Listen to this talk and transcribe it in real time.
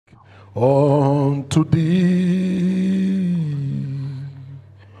unto thee.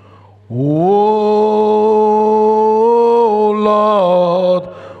 O Lord,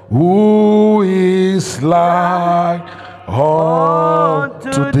 who is like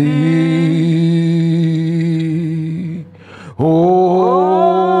unto thee? O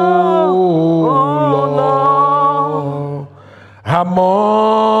Lord,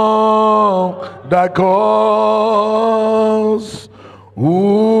 among the gods,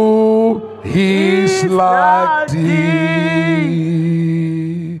 who is like thee?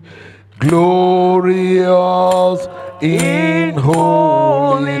 Glorious in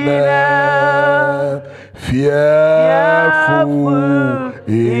holiness, fearful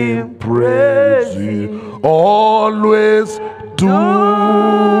in praises, always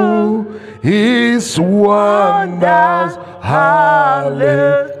do his wonders.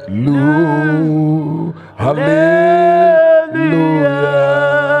 Hallelujah,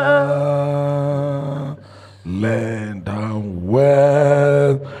 hallelujah. Lend and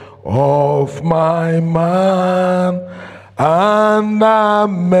wealth of my mind, and the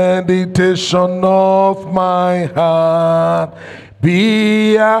meditation of my heart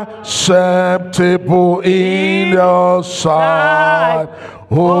be acceptable in your sight,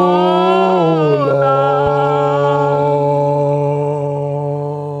 O Lord.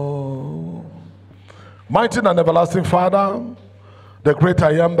 Mighty and everlasting Father, the great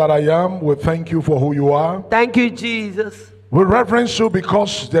I am that I am, we thank you for who you are. Thank you, Jesus. We reverence you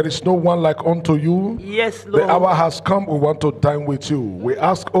because there is no one like unto you. Yes, Lord. The hour has come. We want to dine with you. We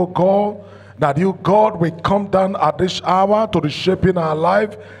ask, oh God, that you, God, will come down at this hour to reshaping our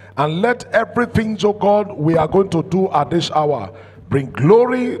life, and let everything, oh God, we are going to do at this hour bring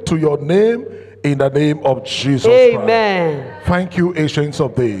glory to your name, in the name of Jesus Amen. Christ. Thank you, Ancients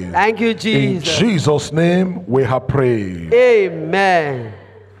of Days. Thank you, Jesus. In Jesus' name we have prayed. Amen.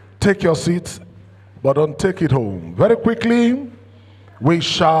 Take your seat, but don't take it home. Very quickly, we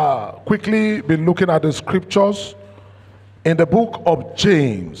shall quickly be looking at the scriptures in the book of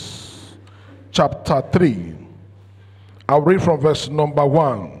James, chapter 3. I'll read from verse number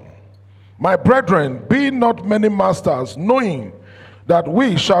 1. My brethren, be not many masters, knowing that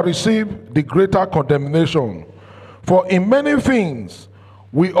we shall receive the greater condemnation. For in many things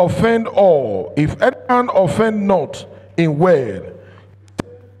we offend all. If anyone offend not in word,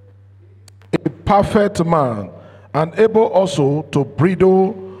 a perfect man, and able also to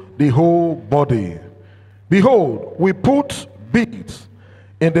bridle the whole body. Behold, we put bits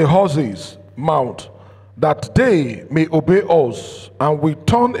in the horses' mouth, that they may obey us, and we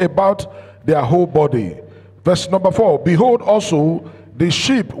turn about their whole body. Verse number 4. Behold also the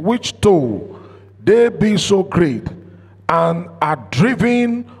sheep which tow, they be so great, and are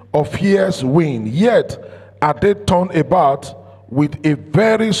driven of fierce wind, yet are they turned about with a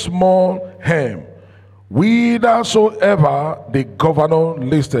very small hem, whithersoever the governor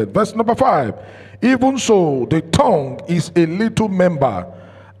listed. Verse number 5. Even so the tongue is a little member,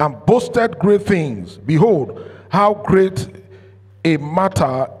 and boasted great things. Behold, how great a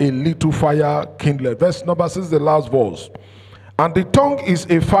matter a little fire kindled. Verse number 6, the last verse. And the tongue is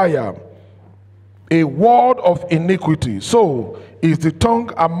a fire, a word of iniquity. So is the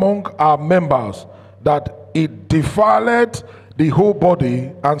tongue among our members, that it defileth the whole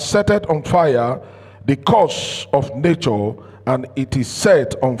body, and setteth on fire the course of nature, and it is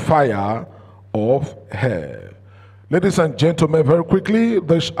set on fire of hell. Ladies and gentlemen, very quickly,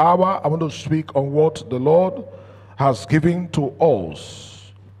 this hour I want to speak on what the Lord has given to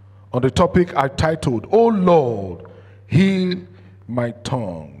us on the topic I titled, "Oh Lord, heal my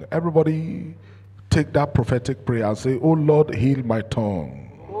tongue." Everybody take that prophetic prayer and say, "Oh Lord, heal my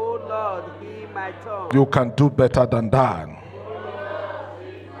tongue." Oh Lord, heal my tongue. You can do better than that. Oh Lord,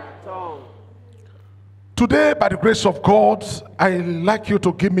 heal my tongue. Today, by the grace of God, I like you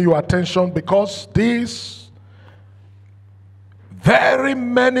to give me your attention, because this very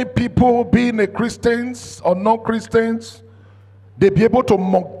many people, being a Christians or non-Christians, they be able to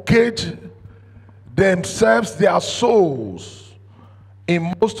mortgage themselves, their souls,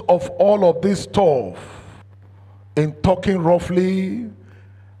 in most of all of this stuff, in talking roughly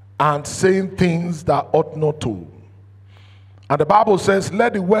and saying things that ought not to. And the Bible says,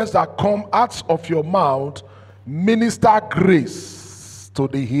 let the words that come out of your mouth minister grace to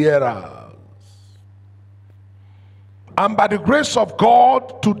the hearer. And by the grace of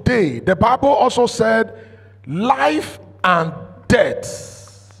God today, the Bible also said, life and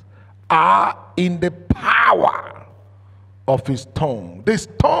death are in the power of his tongue. This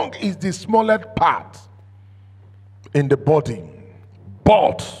tongue is the smallest part in the body,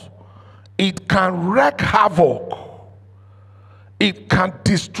 but it can wreak havoc It can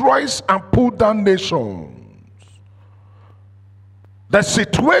destroy and pull down nations. The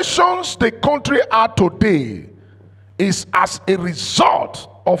situations the country are today is as a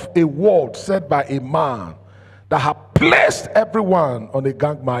result of a word said by a man that had placed everyone on a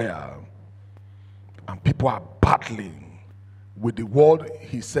gangmire. And people are battling with the word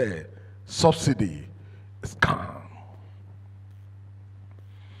he said, subsidy is gone.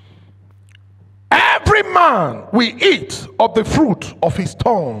 Every man will eat of the fruit of his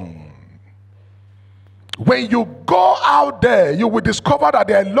tongue. When you go out there, you will discover that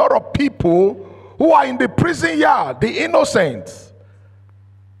there are a lot of people who are in the prison yard, the innocent.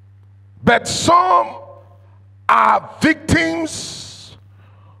 But some are victims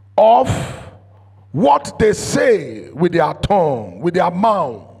of what they say with their tongue, with their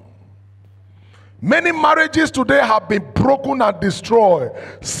mouth. Many marriages today have been broken and destroyed,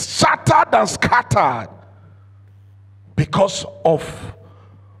 shattered and scattered because of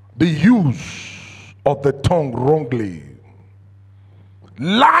the use of the tongue wrongly.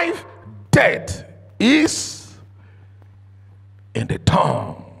 Life, death is in the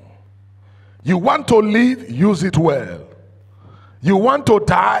tongue. You want to live, use it well. You want to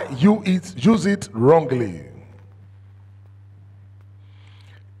die, use it wrongly.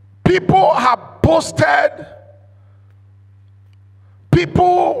 People have boasted.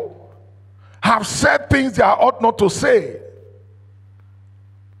 People have said things they ought not to say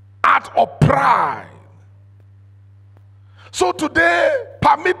out of pride. So today,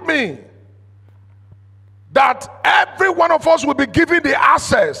 permit me that every one of us will be given the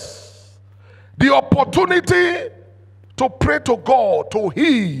access, the opportunity to pray to God, to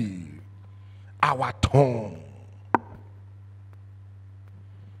heal our tongue.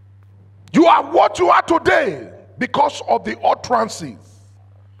 You are what you are today because of the utterances.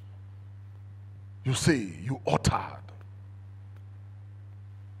 You see, you uttered.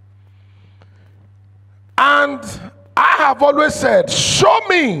 And I have always said, show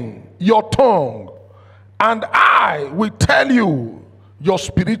me your tongue, and I will tell you your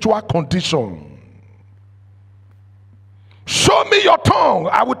spiritual condition. Show me your tongue,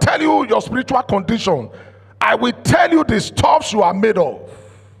 I will tell you your spiritual condition. I will tell you the stuffs you are made of.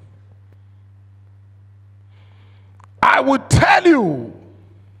 I will tell you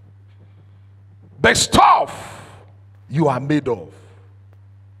the stuff you are made of.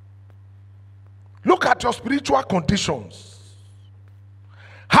 Look at your spiritual conditions.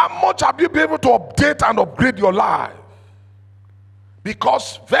 How much have you been able to update and upgrade your life?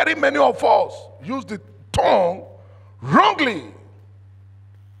 Because very many of us use the tongue wrongly,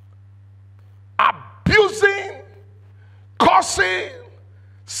 abusing, cursing,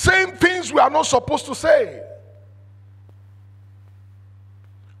 saying things we are not supposed to say,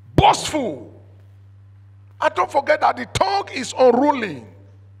 boastful. And don't forget that the tongue is unruly,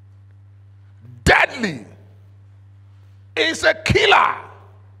 deadly, it's a killer,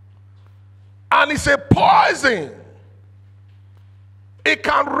 and it's a poison. It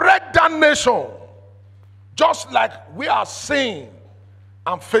can wreck that nation, just like we are seeing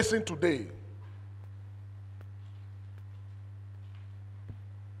and facing today.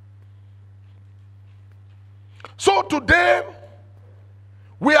 So today,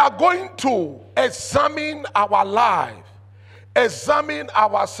 we are going to examine our life, examine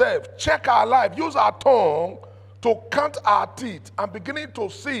ourselves, check our life, use our tongue to count our teeth and beginning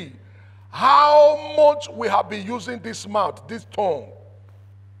to see how much we have been using this mouth, this tongue.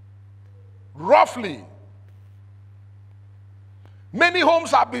 Roughly, many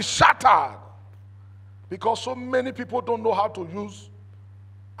homes have been shattered because so many people don't know how to use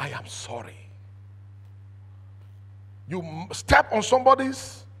I am sorry. You step on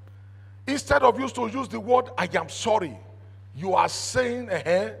somebody's, instead of you to use the word I am sorry, you are saying,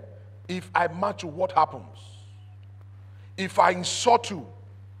 if I match you, what happens? If I insult you,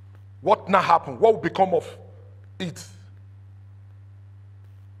 what now happen? What will become of it?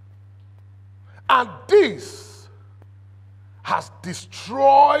 And this has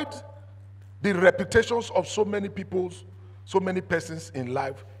destroyed the reputations of so many people, so many persons in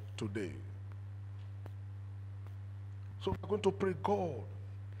life today. So we're going to pray, God,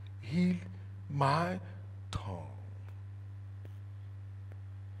 heal my tongue.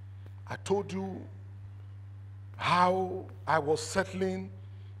 I told you how I was settling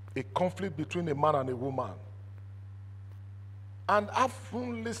a conflict between a man and a woman. And after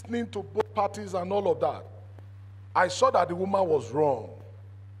listening to both parties and all of that, I saw that the woman was wrong.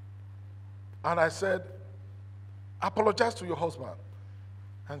 And I said, apologize to your husband.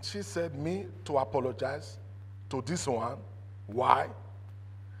 And she said, me to apologize to this one? Why?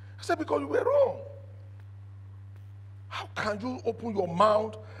 I said, because you were wrong. How can you open your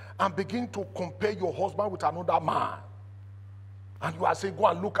mouth and begin to compare your husband with another man? And you are saying, go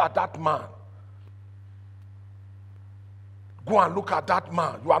and look at that man. Go and look at that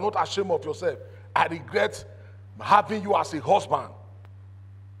man. You are not ashamed of yourself. I regret having you as a husband.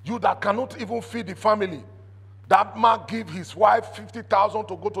 You that cannot even feed the family. That man give his wife 50,000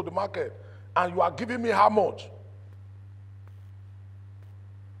 to go to the market. And you are giving me how much?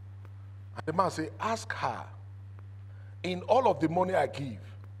 And the man say, ask her. In all of the money I give,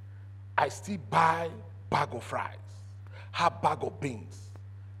 I still buy bag of rice, half bag of beans,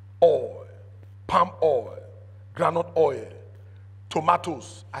 oil, palm oil, groundnut oil,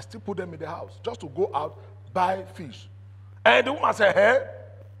 tomatoes. I still put them in the house just to go out, buy fish. And the woman said, hey,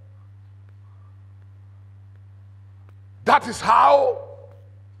 that is how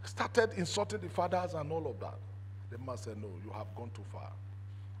he started insulting the fathers and all of that. The man said, no, you have gone too far.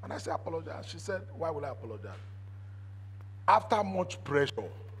 And I said, apologize. She said, why will I apologize? After much pressure,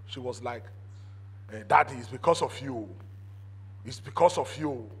 she was like, Daddy, it's because of you. It's because of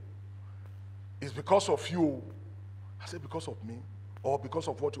you. It's because of you. I said, because of me? Or because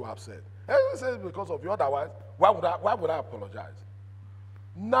of what you have said? And he said, because of you. Otherwise, why would I apologize?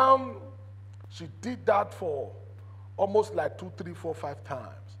 Now, she did that for almost like 2, 3, 4, 5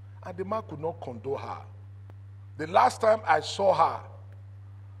 times. And the man could not condole her. The last time I saw her,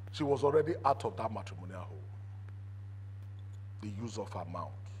 she was already out of that matrimonial home. The use of her mouth.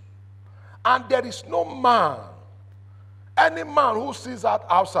 And there is no man, any man who sees her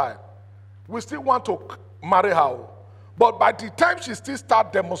outside, we still want to marry her. But by the time she still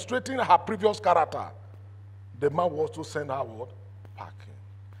starts demonstrating her previous character, the man wants to send her what? Packing.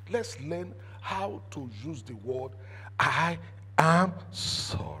 Let's learn how to use the word, I am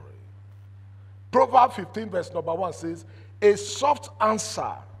sorry. Proverbs 15 verse number 1 says, a soft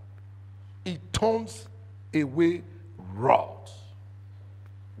answer, it turns away wrath.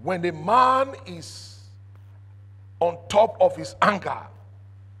 When a man is on top of his anger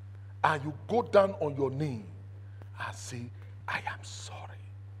and you go down on your knee and say, I am sorry.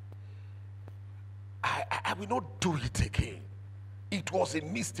 I will not do it again. It was a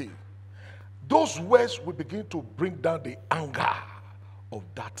mistake. Those words will begin to bring down the anger of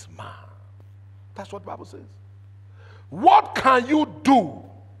that man. That's what the Bible says. What can you do?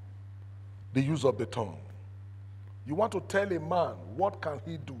 The use of the tongue. You want to tell a man, what can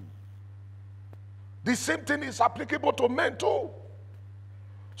he do? The same thing is applicable to men too.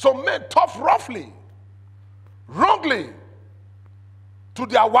 So men talk roughly, wrongly, to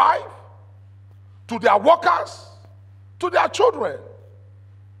their wife, to their workers, to their children.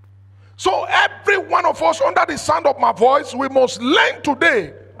 So every one of us under the sound of my voice, we must learn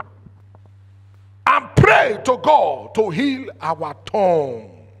today and pray to God to heal our tongue.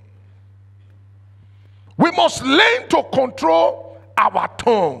 We must learn to control our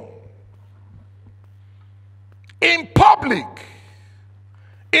tongue. In public,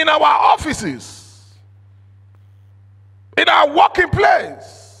 in our offices, in our working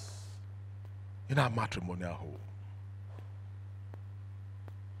place, in our matrimonial home.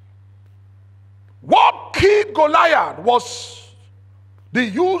 What killed Goliath was the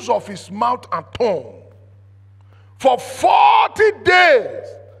use of his mouth and tongue. For 40 days,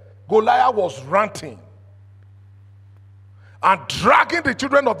 Goliath was ranting and dragging the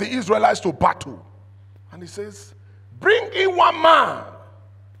children of the Israelites to battle. And he says, bring in one man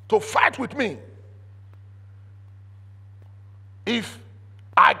to fight with me. If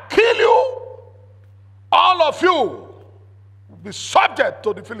I kill you, all of you will be subject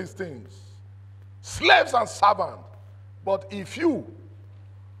to the Philistines, slaves and servants. But if you,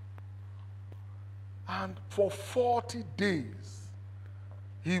 and for 40 days,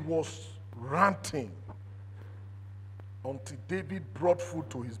 he was ranting until David brought food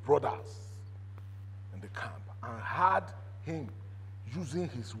to his brothers in the camp and had him using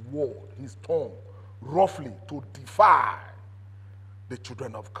his word, his tongue, roughly to defy the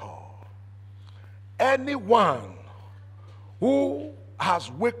children of God. Anyone who has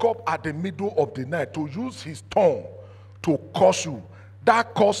wake up at the middle of the night to use his tongue to curse you,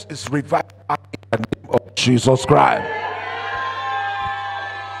 that curse is revived in the name of Jesus Christ.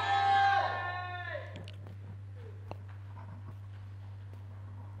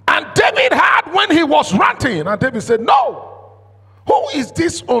 And David had when he was ranting, and David said, no, who is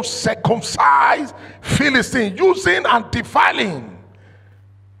this uncircumcised Philistine using and defiling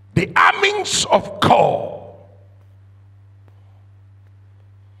the armies of God?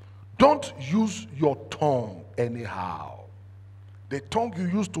 Don't use your tongue anyhow. The tongue you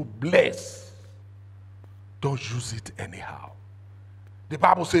use to bless, don't use it anyhow. The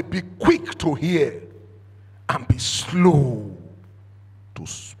Bible says, be quick to hear and be slow to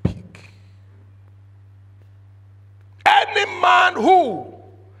speak. Any man who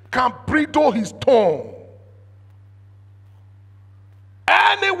can bridle his tongue,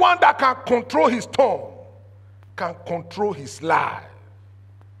 anyone that can control his tongue, can control his life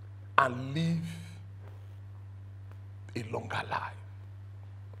and live a longer life.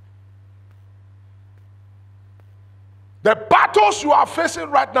 The battles you are facing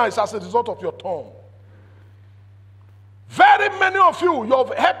right now is as a result of your tongue. Very many of you,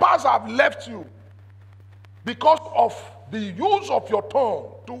 your helpers have left you because of the use of your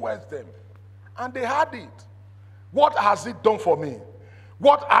tongue towards them. And they had it. What has it done for me?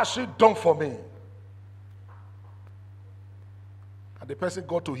 What has she done for me? And the person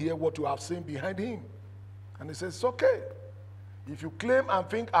got to hear what you have seen behind him. And he says, it's okay. If you claim and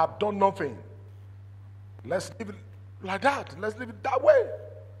think I've done nothing, let's leave it like that. Let's leave it that way.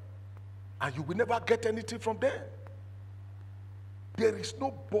 And you will never get anything from them. There is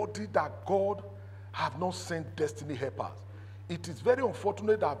nobody that God have not sent destiny helpers. It is very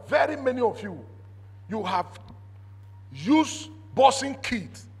unfortunate that very many of you, you have used bossing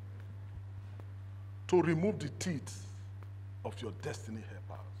kit to remove the teeth of your destiny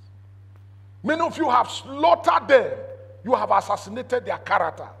helpers. Many of you have slaughtered them. You have assassinated their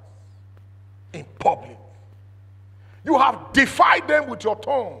characters in public. You have defied them with your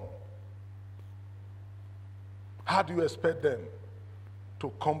tongue. How do you expect them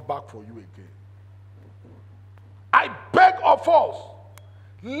to come back for you again? I beg of us,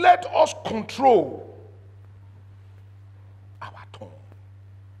 let us control our tongue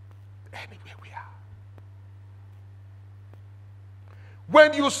anywhere we are.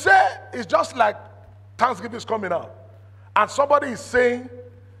 When you say, it's just like Thanksgiving is coming up, and somebody is saying,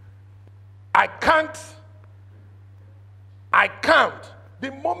 I can't.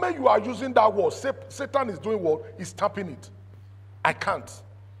 The moment you are using that word, Satan is doing what? He's tapping it. I can't.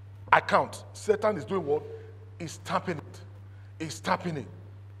 Satan is doing what? He's tapping it. He's tapping it.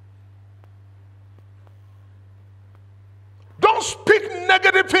 Don't speak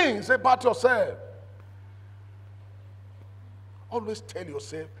negative things about yourself. Always tell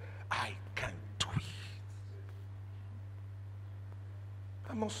yourself, I can do it.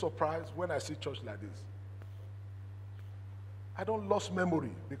 I'm not surprised when I see church like this. I don't lose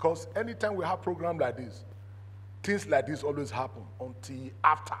memory because anytime we have program like this, things like this always happen until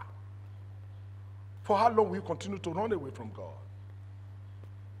after. For how long will you continue to run away from God?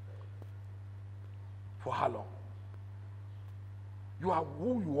 For how long? You are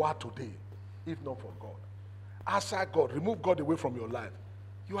who you are today, if not for God. Outside God, remove God away from your life.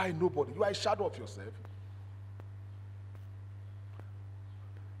 You are a nobody. You are a shadow of yourself.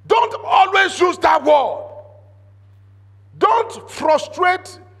 Don't always use that word. Don't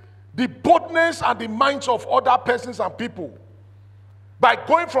frustrate the boldness and the minds of other persons and people by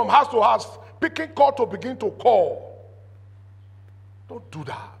going from house to house, picking call to begin to call. Don't do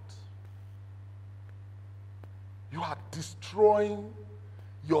that. You are destroying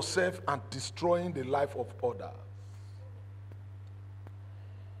yourself and destroying the life of others.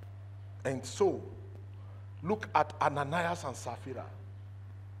 And so, look at Ananias and Sapphira.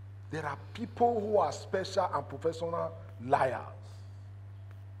 There are people who are special and professional liars.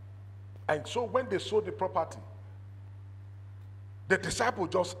 And so when they sold the property, the disciple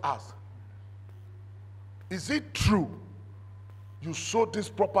just asked, is it true you sold this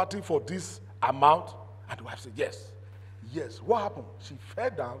property for this amount? And the wife said, yes. Yes. What happened? She fell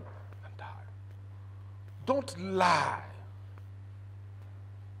down and died. Don't lie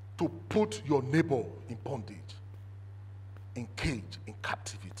to put your neighbor in bondage, in cage, in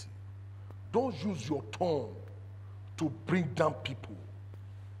captivity. Don't use your tongue to bring down people.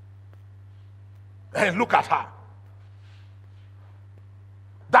 And look at her.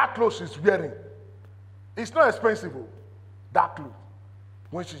 That clothes she's wearing, it's not expensive. That clothes.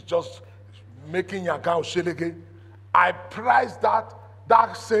 When she's just making your gown shelege, I price that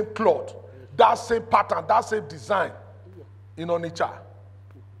same cloth, that same pattern, that same design in Onitsha.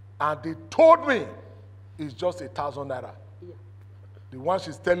 And they told me it's just 1,000 naira. The one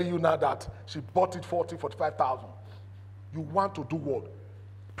she's telling you now that she bought it 45,000. You want to do what?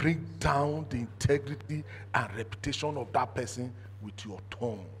 Bring down the integrity and reputation of that person with your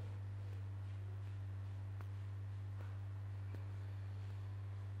tongue.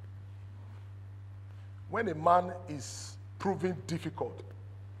 When a man is proving difficult,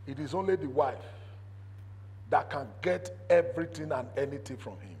 it is only the wife that can get everything and anything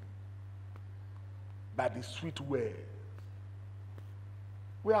from him by the sweet way.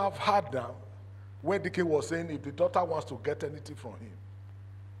 We have heard now when Dickie was saying if the daughter wants to get anything from him,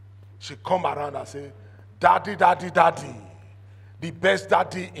 she come around and say, Daddy, daddy, daddy. The best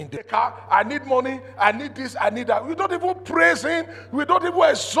daddy in the car. I need money. I need this. I need that. We don't even praise him. We don't even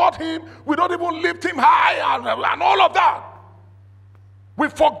exhort him. We don't even lift him high and all of that. We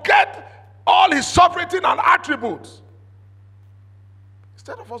forget all his sovereignty and attributes.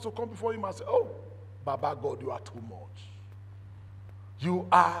 Instead of us to come before him and say, oh, Baba God, you are too much. You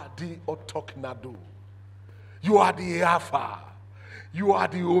are the Otoknado. You are the Alpha. You are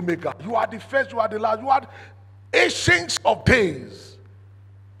the Omega. You are the first. You are the last. You are the ancients of days.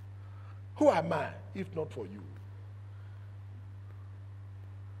 Who am I if not for you?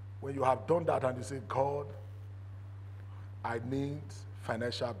 When you have done that and you say, God, I need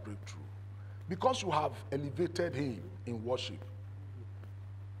financial breakthrough. Because you have elevated him in worship,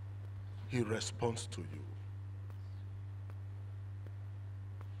 he responds to you.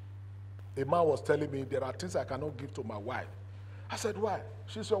 A man was telling me, there are things I cannot give to my wife. I said, why?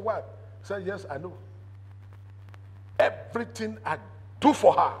 She's your wife. He said, yes, I know. Everything I do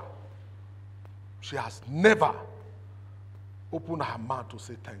for her, she has never opened her mouth to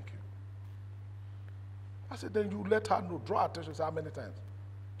say thank you. I said, then you let her know, draw attention. Say, how many times?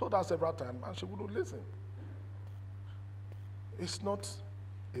 Told her several times, and she wouldn't listen. It's not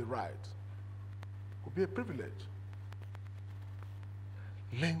a right. It could be a privilege.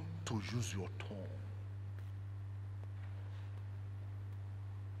 Learn to use your tongue.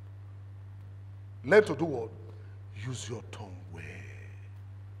 Learn to do what? Use your tongue well.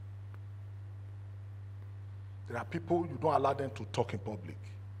 There are people you don't allow them to talk in public.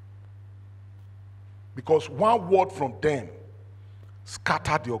 Because one word from them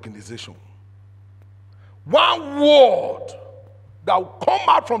scattered the organization. One word that will come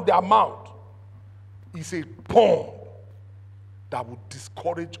out from their mouth is a bomb that will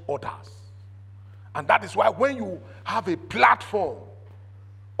discourage others. And that is why when you have a platform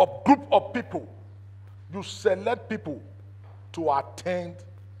of group of people, you select people to attend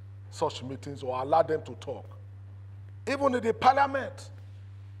such meetings or allow them to talk. Even in the parliament,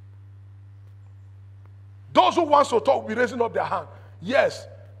 those who want to talk will be raising up their hand. Yes,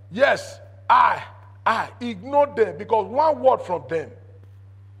 yes, I ignore them, because one word from them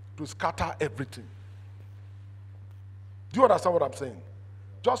to scatter everything. Do you understand what I'm saying?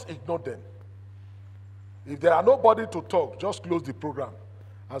 Just ignore them. If there are nobody to talk, just close the program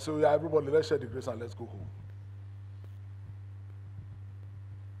and say, yeah, everybody, let's share the grace and let's go home.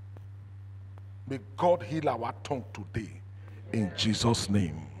 May God heal our tongue today in Jesus'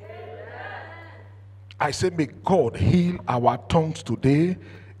 name. I say, may God heal our tongues today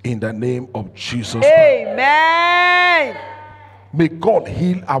in the name of Jesus. Amen. May God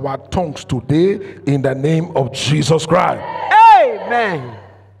heal our tongues today in the name of Jesus Christ. Amen.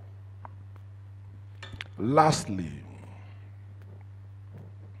 Lastly,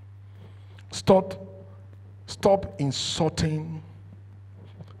 stop insulting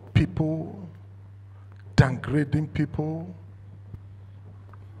people, downgrading people.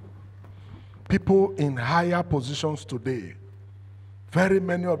 People in higher positions today, very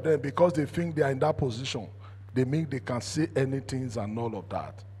many of them, because they think they are in that position, they mean they can say anything and all of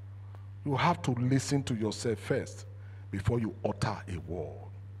that. You have to listen to yourself first before you utter a word.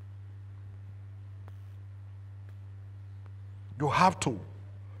 You have to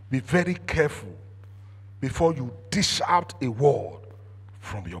be very careful before you dish out a word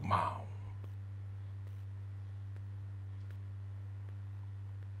from your mouth.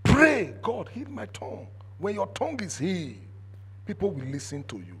 Pray, God, heal my tongue. When your tongue is healed, people will listen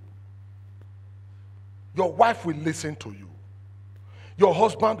to you. Your wife will listen to you. Your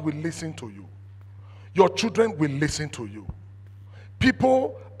husband will listen to you. Your children will listen to you.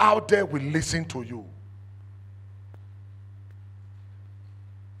 People out there will listen to you.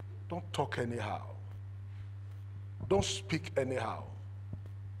 Don't talk anyhow. Don't speak anyhow.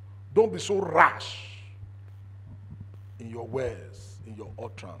 Don't be so rash in your words, in your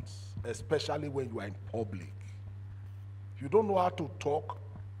utterance, especially when you are in public. If you don't know how to talk,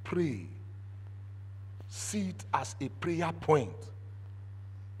 pray. See it as a prayer point.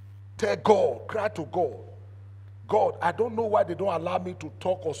 Tell God, cry to God. God, I don't know why they don't allow me to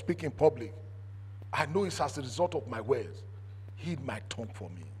talk or speak in public. I know it's as a result of my words. Heal my tongue for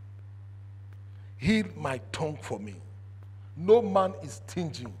me. Heal my tongue for me. No man is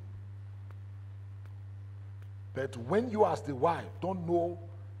stingy. But when you as the wife don't know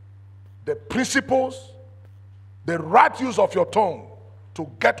the principles, the right use of your tongue to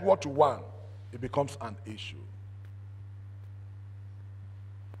get what you want, it becomes an issue.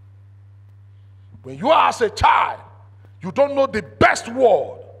 When you are as a child, you don't know the best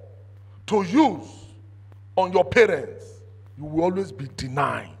word to use on your parents, you will always be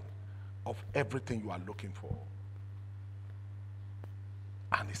denying of everything you are looking for.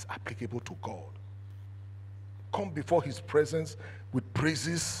 And it's applicable to God. Come before his presence with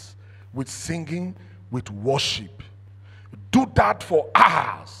praises, with singing, with worship. Do that for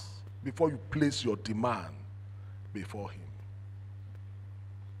hours before you place your demand before him.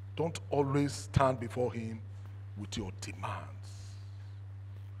 Don't always stand before him with your demands.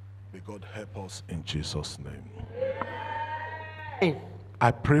 May God help us in Jesus' name.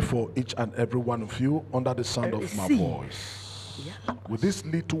 I pray for each and every one of you under the sound of my voice. Yeah. With these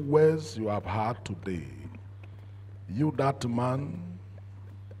little words you have heard today, you that man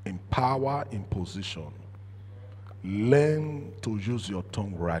in power, in position, learn to use your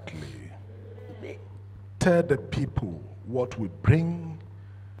tongue rightly. Tell the people what will bring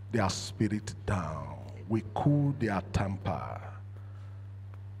their spirit down, will cool their temper.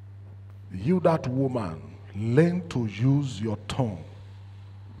 You that woman, learn to use your tongue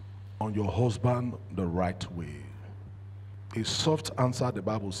on your husband the right way. A soft answer, the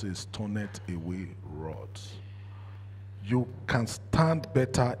Bible says, turneth away wrath. You can stand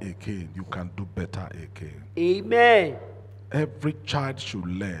better again. You can do better again. Amen. Every child should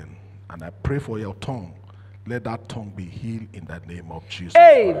learn. And I pray for your tongue. Let that tongue be healed in the name of Jesus.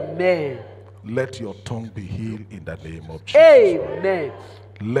 Amen. Let your tongue be healed in the name of Jesus. Amen.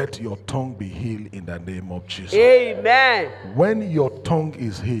 Let your tongue be healed in the name of Jesus. Amen. When your tongue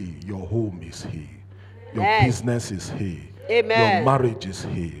is healed, your home is healed. Your business is healed. Amen. Your marriage is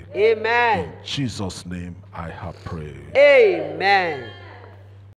healed. Amen. In Jesus' name I have prayed. Amen.